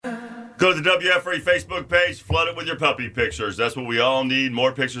Go to the WFRE Facebook page, flood it with your puppy pictures. That's what we all need,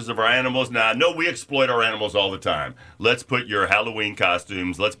 more pictures of our animals. Now, I know we exploit our animals all the time. Let's put your Halloween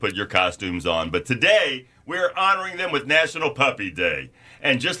costumes, let's put your costumes on. But today, we're honoring them with National Puppy Day.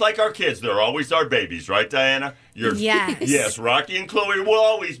 And just like our kids, they're always our babies, right, Diana? Yes. Yes, Rocky and Chloe will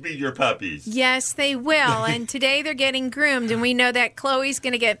always be your puppies. Yes, they will. And today they're getting groomed. And we know that Chloe's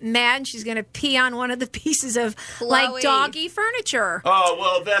going to get mad. And she's going to pee on one of the pieces of, like, doggy furniture. Oh,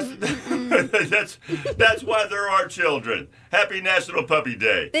 well, that's why they're our children. Happy National Puppy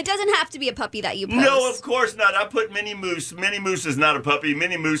Day. It doesn't have to be a puppy that you post. No, of course not. I put Minnie Moose. Minnie Moose is not a puppy.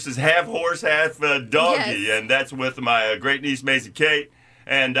 Minnie Moose is half horse, half doggy. Yes. And that's with my great niece, Maisie Kate.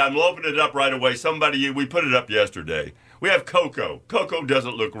 And I'm opening it up right away. We put it up yesterday. We have Coco. Coco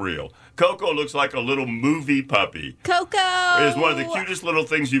doesn't look real. Coco looks like a little movie puppy. Coco is one of the cutest little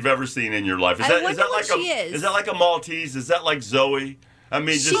things you've ever seen in your life. Is that like a Maltese? Is that like Zoe? I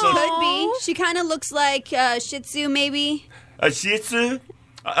mean, she could be. She kind of looks like Shih Tzu, maybe. A Shih Tzu?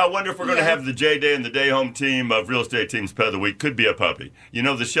 I wonder if we're going to have the J-Day and the Day Home team of Real Estate Team's Pet of the Week. Could be a puppy. You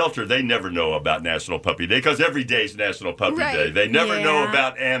know, the shelter, they never know about National Puppy Day because every day is National Puppy Day. They never know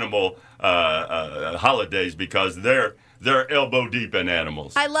about animal holidays because they're elbow deep in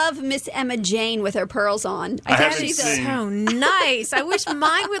animals. I love Miss Emma Jane with her pearls on. She's so nice. I wish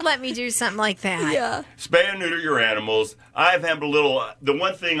mine would let me do something like that. Yeah. Spay and neuter your animals. I've had the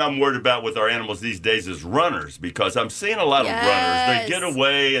one thing I'm worried about with our animals these days is runners because I'm seeing a lot of runners. They get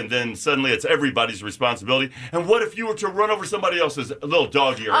away and then suddenly it's everybody's responsibility. And what if you were to run over somebody else's little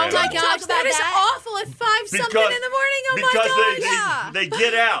doggy or animal? Oh my gosh, that is awful at 5-something in the morning. Oh my gosh. They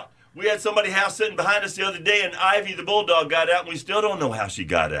get out. We had somebody house sitting behind us the other day, and Ivy, the bulldog, got out, and we still don't know how she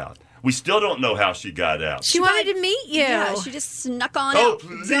got out. We still don't know how she got out. She wanted to meet you. Yeah, she just snuck on out.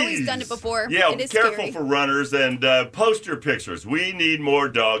 Please. Zoe's done it before. Yeah, it is careful scary. for runners, and post your pictures. We need more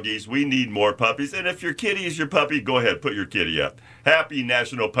doggies. We need more puppies. And if your kitty is your puppy, go ahead, put your kitty up. Happy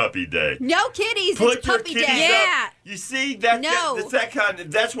National Puppy Day. No kitties. Put it's puppy your kitties day. Yeah. Up. You see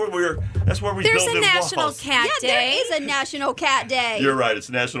that's where we There's build a them National walls. Cat Day. There is a National Cat Day. You're right.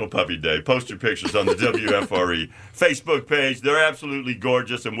 It's National Puppy Day. Post your pictures on the WFRE Facebook page. They're absolutely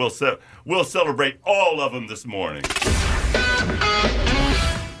gorgeous, and we'll celebrate all of them this morning.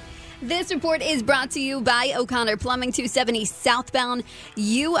 This report is brought to you by O'Connor Plumbing, 270 southbound.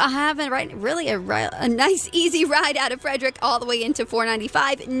 You have a nice, easy ride out of Frederick all the way into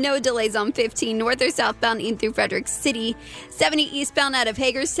 495. No delays on 15 north or southbound in through Frederick City. 70 eastbound out of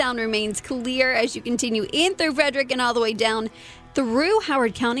Hagerstown remains clear as you continue in through Frederick and all the way down through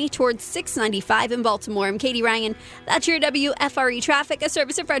Howard County towards 695 in Baltimore. I'm Katie Ryan. That's your WFRE traffic, a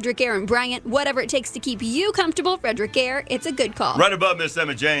service of Frederick Air and Bryant. Whatever it takes to keep you comfortable, Frederick Air, it's a good call. Right above Miss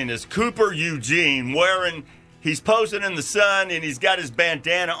Emma Jane is Cooper Eugene he's posing in the sun and he's got his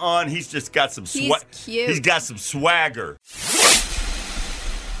bandana on. He's just got some cute. He's got some swagger.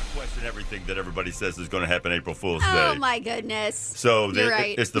 Question everything that everybody says is going to happen April Fool's Day. Oh, my goodness. So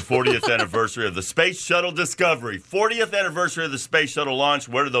right. It's the 40th anniversary of the Space Shuttle Discovery. 40th anniversary of the Space Shuttle launch.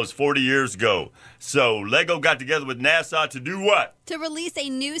 Where did those 40 years go? So Lego got together with NASA to do what? To release a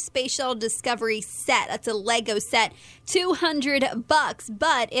new Space Shuttle Discovery set. That's a Lego set. $200,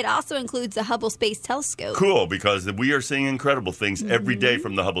 but it also includes the Hubble Space Telescope. Cool, because we are seeing incredible things every day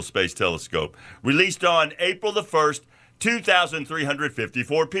from the Hubble Space Telescope. Released on April the 1st,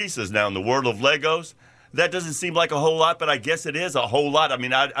 2,354 pieces. Now, in the world of Legos, that doesn't seem like a whole lot, but I guess it is a whole lot. I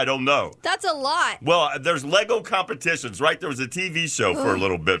mean, I don't know. That's a lot. Well, there's Lego competitions, right? There was a TV show for a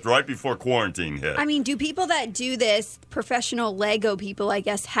little bit right before quarantine hit. I mean, do people that do this, professional Lego people, I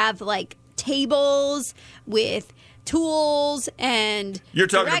guess, have, like, tables with tools and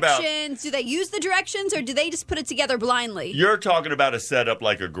directions? Do they use the directions or do they just put it together blindly? You're talking about a setup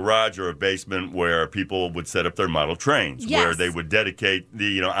like a garage or a basement where people would set up their model trains, where they would dedicate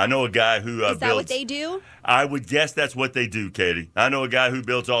I know a guy who Is that what they do? I would guess that's what they do, Katie. I know a guy who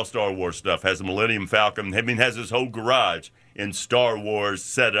builds all Star Wars stuff, has a Millennium Falcon, has his whole garage in Star Wars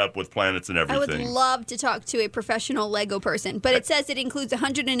set up with planets and everything. I would love to talk to a professional Lego person, but it says it includes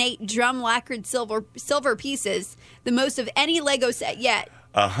 108 drum lacquered silver pieces, the most of any Lego set yet.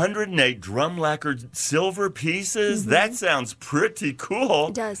 108 drum lacquered silver pieces? That sounds pretty cool.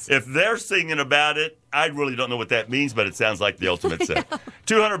 It does. If they're singing about it, I really don't know what that means, but it sounds like the ultimate set.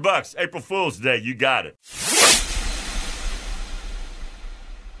 $200, April Fool's Day, you got it.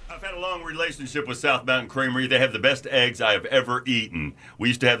 I've had a long relationship with South Mountain Creamery. They have the best eggs I have ever eaten. We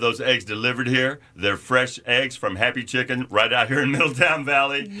used to have those eggs delivered here. They're fresh eggs from Happy Chicken right out here in Middletown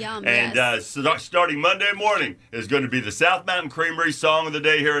Valley. Yum, and starting Monday morning is going to be the South Mountain Creamery Song of the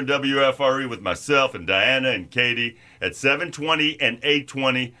Day here in WFRE with myself and Diana and Katie at 7:20 and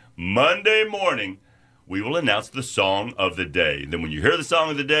 8:20 Monday morning, we will announce the song of the day. Then when you hear the song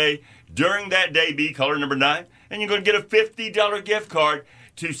of the day, during that day, be caller number 9, and you're going to get a $50 gift card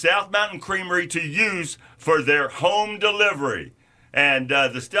to South Mountain Creamery to use for their home delivery. And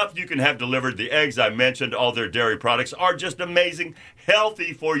the stuff you can have delivered, the eggs I mentioned, all their dairy products are just amazing,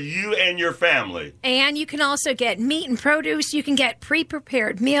 healthy for you and your family. And you can also get meat and produce. You can get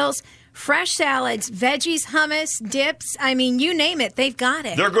pre-prepared meals, fresh salads, veggies, hummus, dips. I mean, you name it, they've got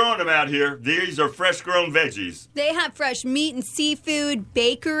it. They're growing them out here. These are fresh-grown veggies. They have fresh meat and seafood,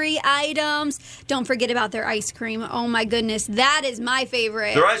 bakery items. Don't forget about their ice cream. Oh, my goodness. That is my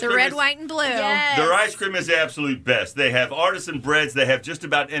favorite. The red, white, and blue. Yes. Their ice cream is the absolute best. They have artisan breads. They have just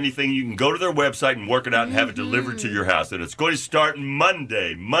about anything. You can go to their website and work it out and have it delivered to your house. And it's going to start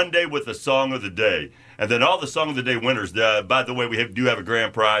Monday with the song of the day. And then all the Song of the Day winners, by the way, we do have a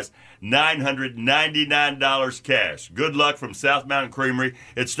grand prize, $999 cash. Good luck from South Mountain Creamery.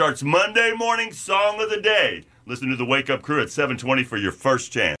 It starts Monday morning, Song of the Day. Listen to the Wake Up Crew at 7:20 for your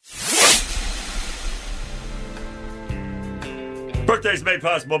first chance. Birthdays made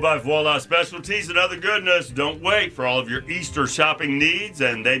possible by Voila Specialties and other goodness. Don't wait for all of your Easter shopping needs,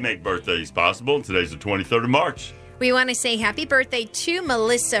 and they make birthdays possible. And today's the 23rd of March. We want to say happy birthday to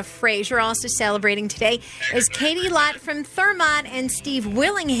Melissa Frazier. Also celebrating today is Katie Lott from Thurmont and Steve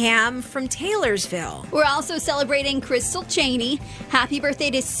Willingham from Taylorsville. We're also celebrating Crystal Cheney. Happy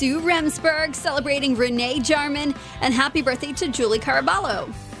birthday to Sue Remsburg, celebrating Renee Jarman, and happy birthday to Julie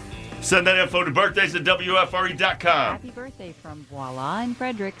Caraballo. Send that info to birthdays at WFRE.com. Happy birthday from Voila in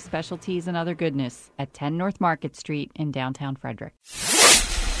Frederick, Specialties and Other Goodness at 10 North Market Street in downtown Frederick.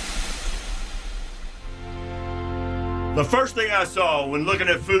 The first thing I saw when looking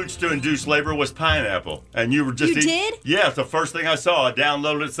at foods to induce labor was pineapple. And you were just... You did? Yeah, it's the first thing I saw. I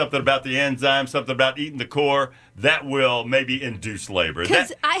downloaded something about the enzyme, something about eating the core. That will maybe induce labor.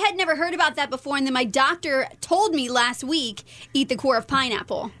 Because I had never heard about that before, and then my doctor told me last week, eat the core of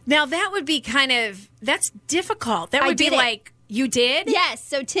pineapple. Now, that would be that's difficult. That would be like, you did? Yes.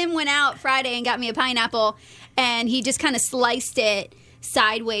 So Tim went out Friday and got me a pineapple, and he just kind of sliced it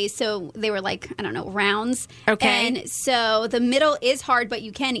sideways, so they were like, I don't know, rounds. Okay. And so the middle is hard, but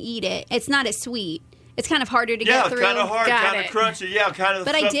you can eat it. It's not as sweet. It's kind of harder to get through. Yeah, kind of hard, Got kind of it. crunchy. Yeah, kind of...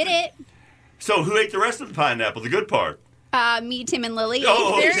 But I did it. So who ate the rest of the pineapple, the good part? Me, Tim, and Lily.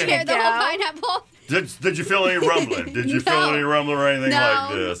 Oh, They okay. shared the whole pineapple. Did you feel any rumbling? Did you feel No. any rumbling or anything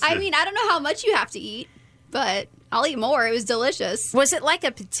like this? I mean, I don't know how much you have to eat, but I'll eat more. It was delicious. Was it like a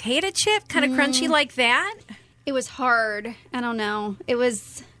potato chip, kind of crunchy like that? It was hard. I don't know. It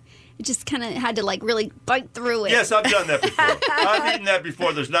just kind of had to like really bite through it. Yes, I've done that before. I've eaten that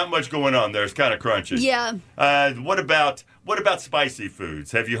before. There's not much going on there. It's kind of crunchy. Yeah. What about spicy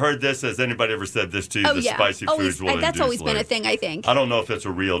foods? Have you heard this? Has anybody ever said this to you? Oh, The yeah. spicy foods will That's induce always been labor. a thing, I think. I don't know if it's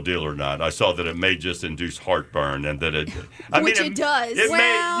a real deal or not. I saw that it may just induce heartburn, and that it. Which it does.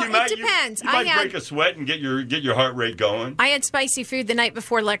 Well, You might depends. You might I had- break a sweat and get your heart rate going. I had spicy food the night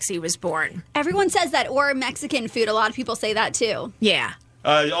before Lexi was born. Everyone says that, or Mexican food. A lot of people say that too. Yeah.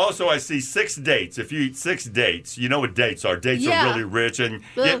 Also, I see 6 dates. If you eat 6 dates, you know what dates are. Dates Yeah. are really rich, and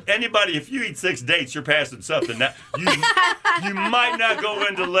Ugh. if you eat 6 dates, you're passing something. Now, you might not go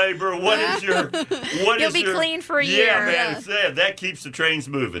into labor. You'll be clean for a Yeah, year. man, Yeah. it's sad. That keeps the trains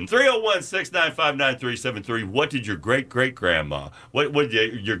moving. 301-695-9373. What did your great-great-grandma? What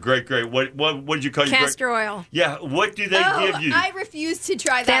did your great-great? What did you call your Castor oil. Yeah, what do they give you? I refuse to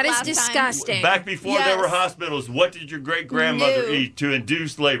try that. That is last time. disgusting. Back before there were Yes. hospitals, what did your great-grandmother No. eat to induce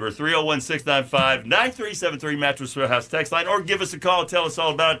labor? 301-695-9373 Mattress Warehouse text line, or give us a call. Tell us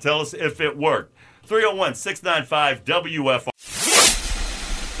all about it. Tell us if it worked. 301-695-WFR.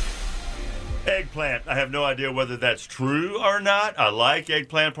 Eggplant. I have no idea whether that's true or not. I like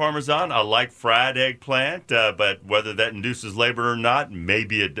eggplant parmesan. I like fried eggplant, but whether that induces labor or not,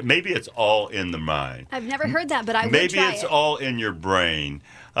 maybe it's all in the mind. I've never heard that, but I would Maybe try it's it. all in your brain.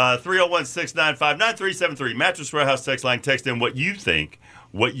 301-695-9373. Mattress Warehouse text line. Text in what you think,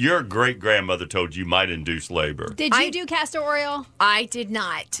 what your great-grandmother told you might induce labor. Did you do castor oil? I did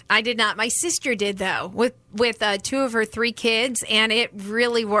not. My sister did, though, with 2 of her 3 kids, and it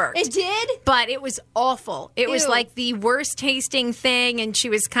really worked. It did? But it was awful. It was Ew. like the worst tasting thing, and she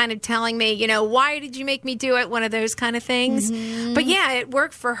was kind of telling me, why did you make me do it? One of those kind of things. Mm-hmm. But yeah, it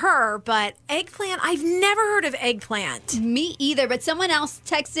worked for her. But eggplant, I've never heard of eggplant. Me either, but someone else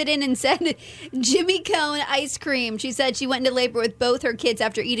texted in and said Jimmy Cone ice cream. She said she went into labor with both her kids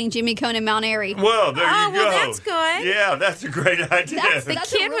after eating Jimmy Cone in Mount Airy. Well, there you go. well, that's good. Yeah, that's a great idea. That's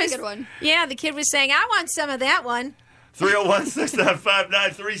a really good one. Yeah, the kid was saying, I want some of that one.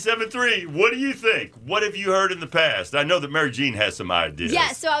 301-695-9373. What do you think? What have you heard in the past? I know that Mary Jean has some ideas.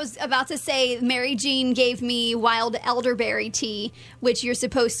 Yeah, so I was about to say Mary Jean gave me wild elderberry tea, which you're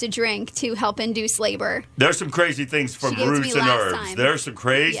supposed to drink to help induce labor. There's some crazy things from roots and herbs. Time. There's some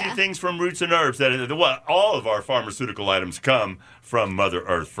crazy things from roots and herbs. All of our pharmaceutical items come from Mother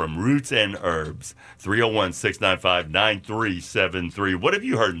Earth, from roots and herbs. 301-695-9373. What have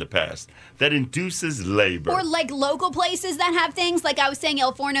you heard in the past that induces labor? Or like local places that have things. Like I was saying,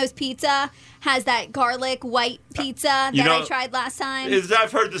 El Forno's Pizza has that garlic white pizza that I tried last time.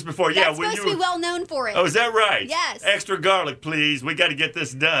 I've heard this before. That's supposed to be well known for it. Oh, is that right? Yes. Extra garlic, please. We got to get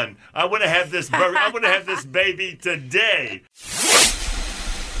this done. I want to have this. I want to have this baby today.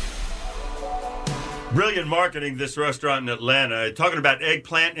 Brilliant marketing, this restaurant in Atlanta. Talking about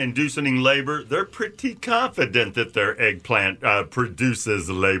eggplant inducing labor, they're pretty confident that their eggplant produces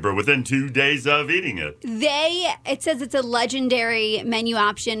labor within 2 days of eating it. It says it's a legendary menu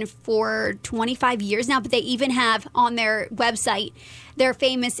option for 25 years now, but they even have on their website their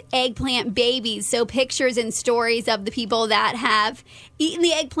famous eggplant babies. So pictures and stories of the people that have eaten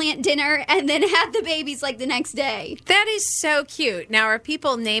the eggplant dinner and then had the babies like the next day. That is so cute. Now, are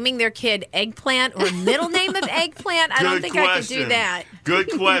people naming their kid Eggplant or middle name of Eggplant? I don't think I could do that. Good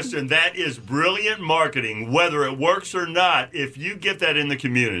question. That is brilliant marketing. Whether it works or not, if you get that in the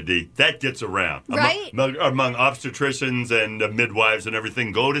community, that gets around. Right? Among obstetricians and midwives and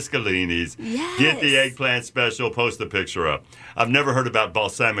everything, go to Scalini's. Yes. Get the eggplant special, post the picture up. I've never heard about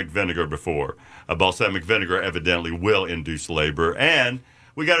balsamic vinegar before. Balsamic vinegar evidently will induce labor. And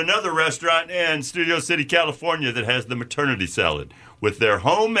we got another restaurant in Studio City, California that has the maternity salad with their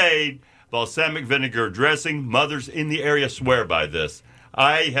homemade balsamic vinegar dressing. Mothers in the area swear by this.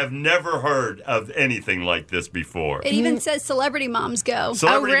 I have never heard of anything like this before. It even says celebrity moms go.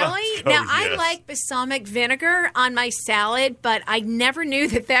 Celebrity oh, really? moms go, Now, yes. I like balsamic vinegar on my salad, but I never knew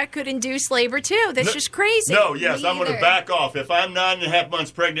that could induce labor, too. That's just crazy. No, yes, Me I'm going to either. back off. If I'm 9.5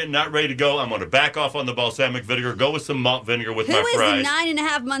 months pregnant and not ready to go, I'm going to back off on the balsamic vinegar, go with some malt vinegar with Who my is fries.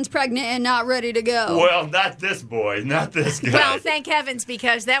 9.5 months pregnant and not ready to go? Well, not this boy, not this guy. Well, thank heavens,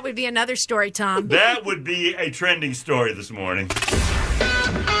 because that would be another story, Tom. That would be a trending story this morning.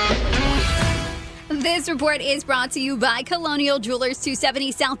 This report is brought to you by Colonial Jewelers,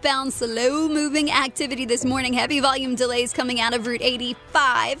 270 southbound. Slow-moving activity this morning. Heavy volume delays coming out of Route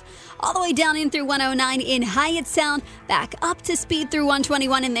 85. All the way down in through 109 in Hyattstown, back up to speed through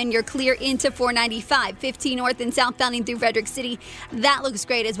 121, and then you're clear into 495. 15 north and southbound in through Frederick City. That looks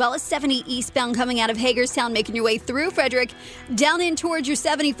great, as well as 70 eastbound coming out of Hagerstown, making your way through Frederick. Down in towards your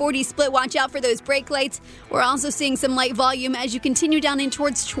 70-40 split. Watch out for those brake lights. We're also seeing some light volume as you continue down in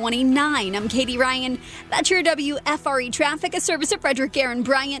towards 29. I'm Katie Ryan. That's your WFRE traffic, a service of Frederick Air and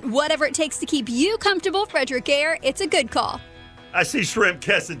Bryant. Whatever it takes to keep you comfortable, Frederick Air, it's a good call. I see shrimp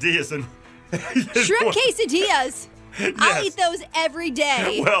quesadillas and Shrimp quesadillas. Yes. I eat those every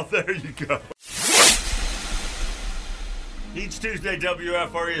day. Well, there you go. Each Tuesday,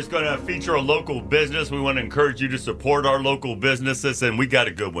 WFRE is going to feature a local business. We want to encourage you to support our local businesses, and we got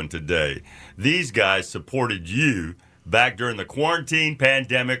a good one today. These guys supported you back during the quarantine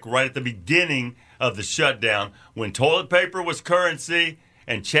pandemic, right at the beginning of the shutdown, when toilet paper was currency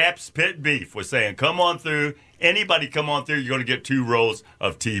and Chaps Pit Beef was saying, come on through. Anybody come on through, you're going to get 2 rolls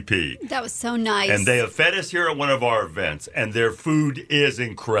of TP. That was so nice. And they have fed us here at one of our events, and their food is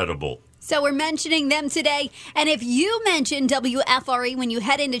incredible. So we're mentioning them today. And if you mention WFRE when you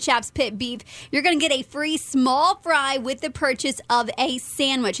head into Chaps Pit Beef, you're going to get a free small fry with the purchase of a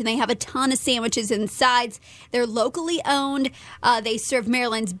sandwich. And they have a ton of sandwiches and sides. They're locally owned. They serve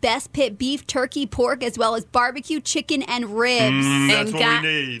Maryland's best pit beef, turkey, pork, as well as barbecue, chicken, and ribs. That's what we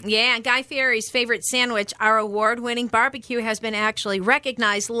need. Yeah, Guy Fieri's favorite sandwich, our award-winning barbecue, has been actually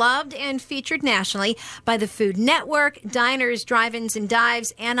recognized, loved, and featured nationally by the Food Network, diners, drive-ins, and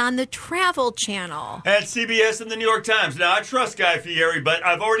dives, and on the Travel Channel. At CBS and the New York Times. Now, I trust Guy Fieri, but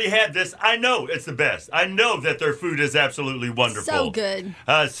I've already had this. I know it's the best. I know that their food is absolutely wonderful. So good.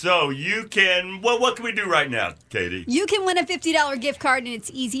 So you can, what can we do right now, Katie? You can win a $50 gift card, and it's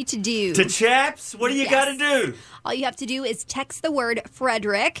easy to do. To Chaps? What do you got to do? All you have to do is text the word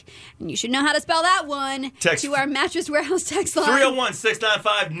Frederick, and you should know how to spell that one, to our Mattress Warehouse text line.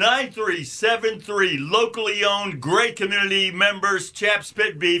 301-695-9373. Locally owned, great community members, Chaps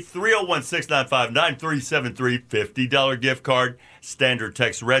Pit Beef. 301-695-9373. $50 gift card. Standard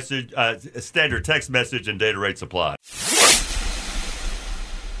text message, and data rates apply.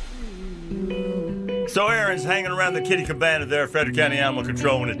 So Aaron's hanging around the kitty cabana there, Frederick County Animal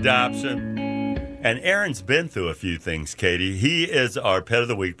Control and Adoption. And Aaron's been through a few things, Katie. He is our Pet of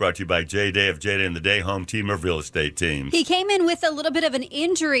the Week, brought to you by J-Day of J-Day and the Day Home team of real estate teams. He came in with a little bit of an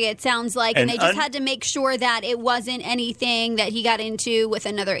injury, it sounds like, and they just had to make sure that it wasn't anything that he got into with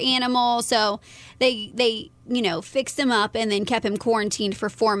another animal. So they fixed him up and then kept him quarantined for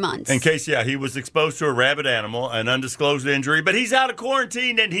 4 months. In case, he was exposed to a rabid animal, an undisclosed injury, but he's out of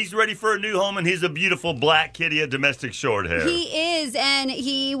quarantine and he's ready for a new home, and he's a beautiful black kitty, a domestic short hair. He is, and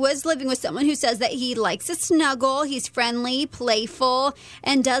he was living with someone who says that he likes to snuggle, he's friendly, playful,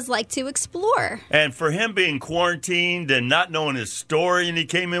 and does like to explore. And for him being quarantined and not knowing his story, and he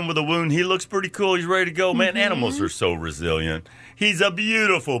came in with a wound, he looks pretty cool. He's ready to go. Man, animals are so resilient. He's a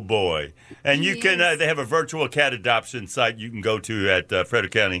beautiful boy. And you can, they have a virtual cat adoption site you can go to at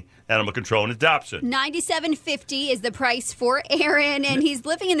Frederick County Animal Control and Adoption. $97.50 is the price for Aaron, and he's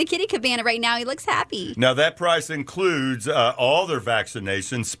living in the kitty cabana right now. He looks happy. Now, that price includes all their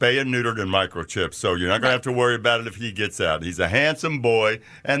vaccinations, spay and neutered, and microchips. So you're not going to have to worry about it if he gets out. He's a handsome boy.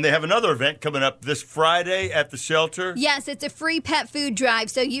 And they have another event coming up this Friday at the shelter. Yes, it's a free pet food drive.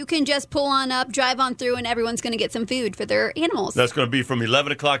 So you can just pull on up, drive on through, and everyone's going to get some food for their animals. That's going to be from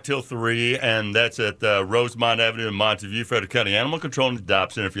 11 o'clock till 3, and that's at Rosemont Avenue in Montague, Frederick County Animal Control and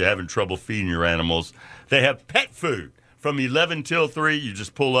Adoption. If you're having trouble feeding your animals, they have pet food from 11 till 3. You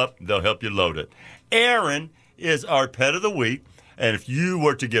just pull up, they'll help you load it. Aaron is our Pet of the Week, and if you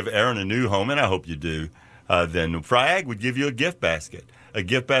were to give Aaron a new home, and I hope you do, then FryAg would give you a gift basket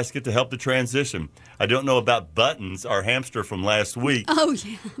to help the transition. I don't know about Buttons, our hamster from last week. Oh,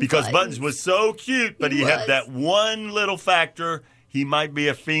 yeah. Because Buttons was so cute, but he had that one little factor. He might be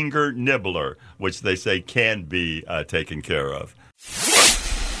a finger nibbler, which they say can be taken care of.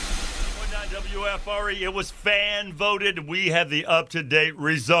 WFRE, it was fan voted. We have the up-to-date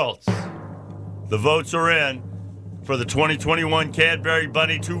results. The votes are in for the 2021 Cadbury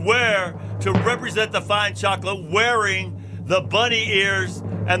Bunny to wear, to represent the fine chocolate, wearing the bunny ears.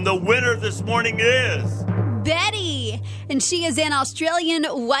 And the winner this morning is Betty, and she is an Australian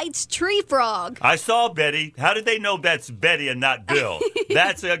white tree frog. I saw Betty. How did they know that's Betty and not Bill?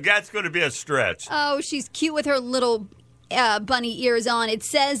 That's going to be a stretch. Oh, she's cute with her little bunny ears on. It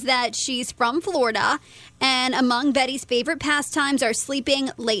says that she's from Florida, and among Betty's favorite pastimes are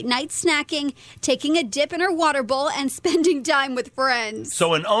sleeping, late night snacking, taking a dip in her water bowl, and spending time with friends.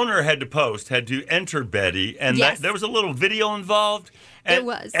 So an owner had to enter Betty, and there was a little video involved. There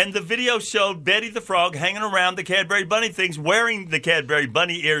was. And the video showed Betty the frog hanging around the Cadbury Bunny things, wearing the Cadbury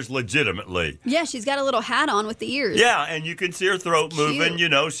Bunny ears legitimately. Yeah, she's got a little hat on with the ears. Yeah, and you can see her throat moving. You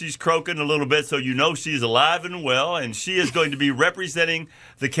know, she's croaking a little bit, so you know she's alive and well, and she is going to be representing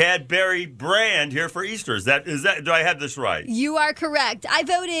the Cadbury brand here for Easter. Is that? Do I have this right? You are correct. I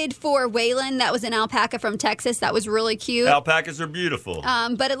voted for Waylon. That was an alpaca from Texas. That was really cute. Alpacas are beautiful.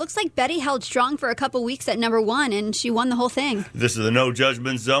 But it looks like Betty held strong for a couple weeks at number 1, and she won the whole thing. This is the No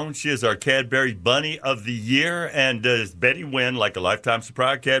Judgment Zone. She is our Cadbury Bunny of the Year. And does Betty win like a lifetime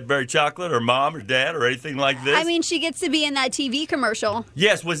surprise Cadbury chocolate, or mom or dad, or anything like this? I mean, she gets to be in that TV commercial.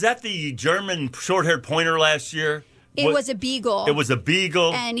 Yes. Was that the German short-haired pointer last year? It was a beagle. It was a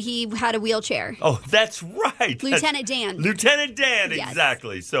beagle. And he had a wheelchair. Oh, that's right. Lieutenant Dan. Lieutenant Dan, yes.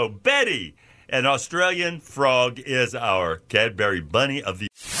 Exactly. So Betty, an Australian frog, is our Cadbury Bunny of the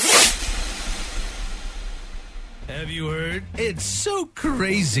Have you heard? It's so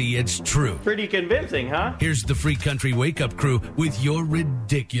crazy it's true. Pretty convincing, huh? Here's the Free Country Wake Up Crew with your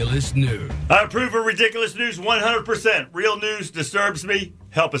ridiculous news. I approve of ridiculous news 100%. Real news disturbs me.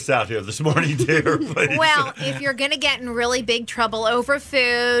 Help us out here this morning, dear, please. Well, if you're going to get in really big trouble over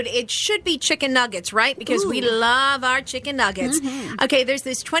food, it should be chicken nuggets, right? Because we love our chicken nuggets. Mm-hmm. Okay, there's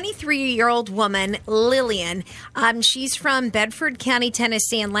this 23-year-old woman, Lillian. She's from Bedford County,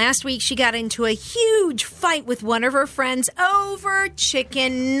 Tennessee, and last week she got into a huge fight with one of her friends over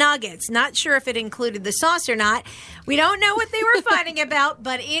chicken nuggets. Not sure if it included the sauce or not. We don't know what they were fighting about,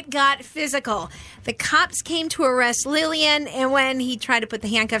 but it got physical. The cops came to arrest Lillian, and when he tried to put the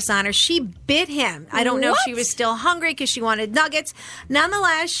handcuffs on her, she bit him. I don't know if she was still hungry because she wanted nuggets.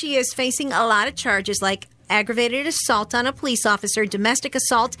 Nonetheless, she is facing a lot of charges like aggravated assault on a police officer, domestic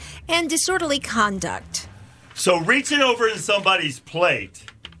assault, and disorderly conduct. So reaching over in somebody's plate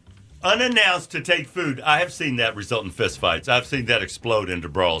unannounced to take food, I have seen that result in fistfights. I've seen that explode into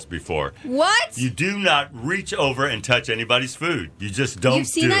brawls before. What? You do not reach over and touch anybody's food. You just don't do it. You've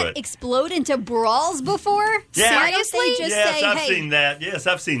seen that explode into brawls before? Yeah. Seriously? Yes, I've seen that. Yes,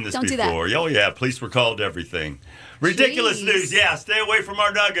 I've seen this don't before. Do that. Oh, yeah, police were called to everything. Ridiculous news. Yeah, stay away from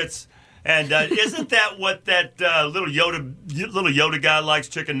our nuggets. And isn't that what that little Yoda guy likes?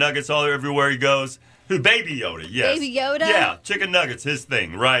 Chicken nuggets everywhere he goes. Who? Baby Yoda, yes. Baby Yoda? Yeah, chicken nuggets, his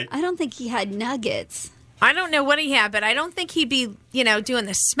thing, right? I don't think he had nuggets. I don't know what he had, but I don't think he'd be, doing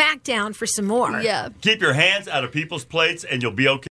the smackdown for some more. Yeah. Keep your hands out of people's plates and you'll be okay.